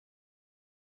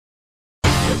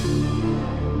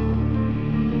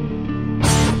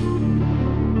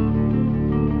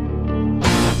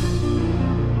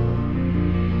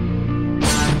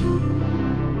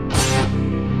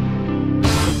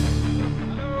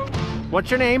What's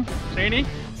your name? Srini.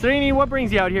 Srini, what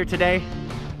brings you out here today?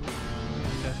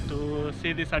 Just to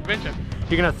see this adventure.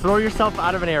 You're gonna throw yourself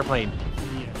out of an airplane.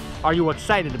 Yes. Are you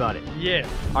excited about it? Yes.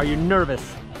 Are you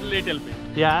nervous? Little bit.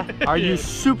 Yeah? Are you Yes.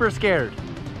 super scared?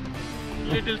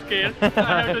 Little scared.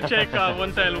 I have to check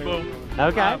once I'll go.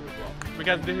 Okay.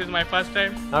 Because this is my first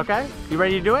time. Okay. You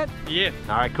ready to do it? Yes.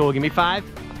 All right, cool. Give me 5.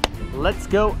 Let's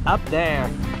go up there.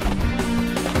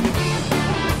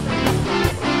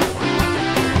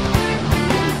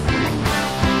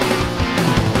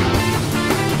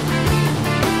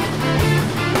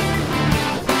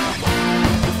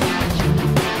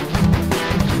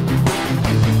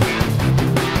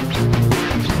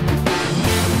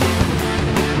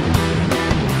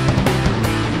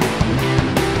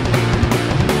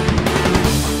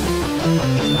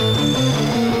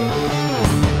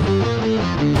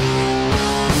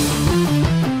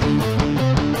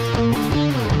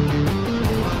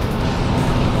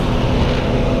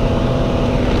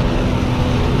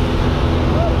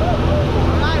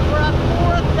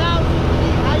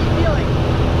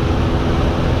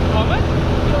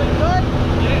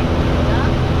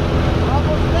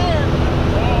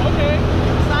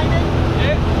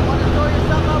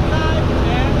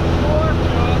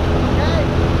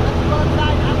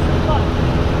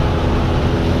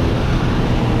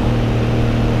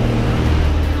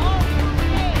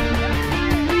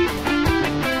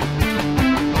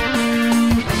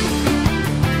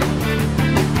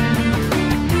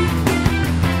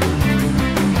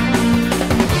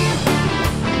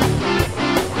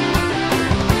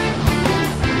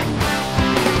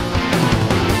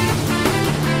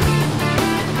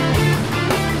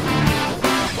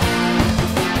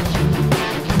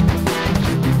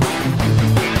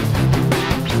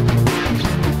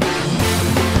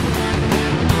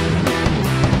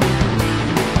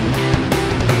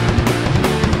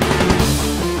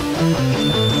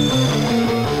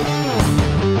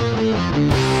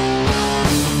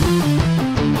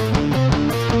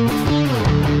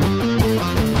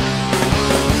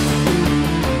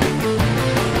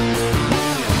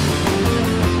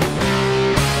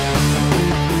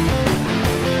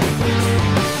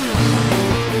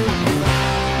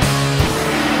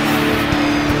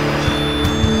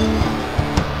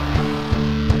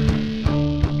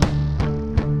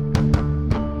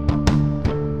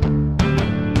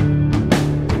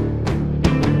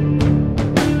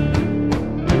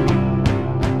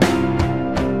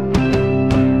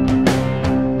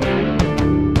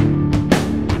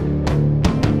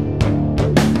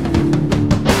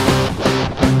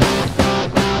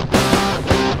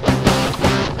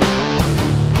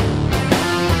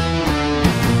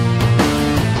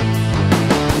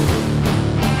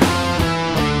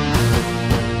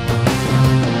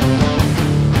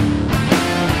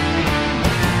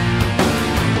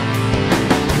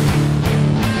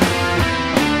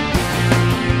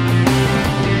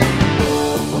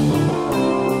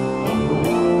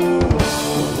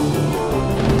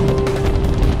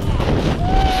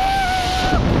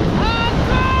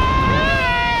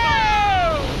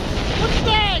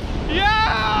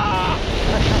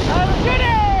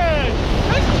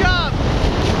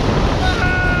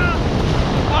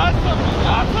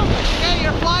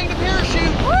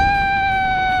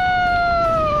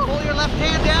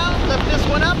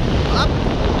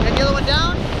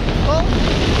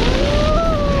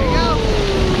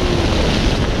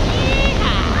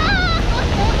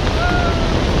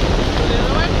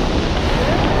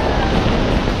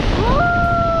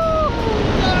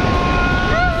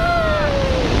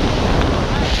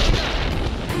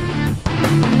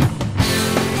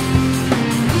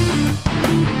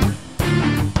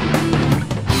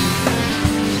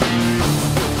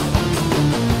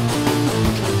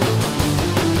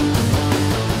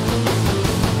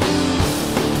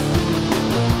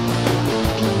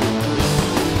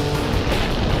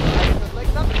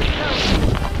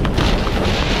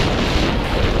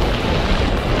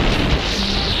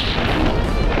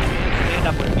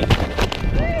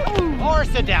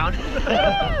 Sit down.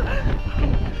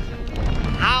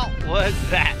 How was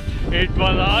that? It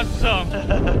was awesome.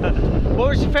 What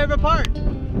was your favorite part?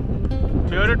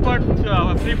 Favorite part?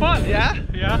 Free fall. Yeah?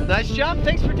 Yeah. Nice job.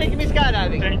 Thanks for taking me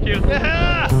skydiving. Thank you.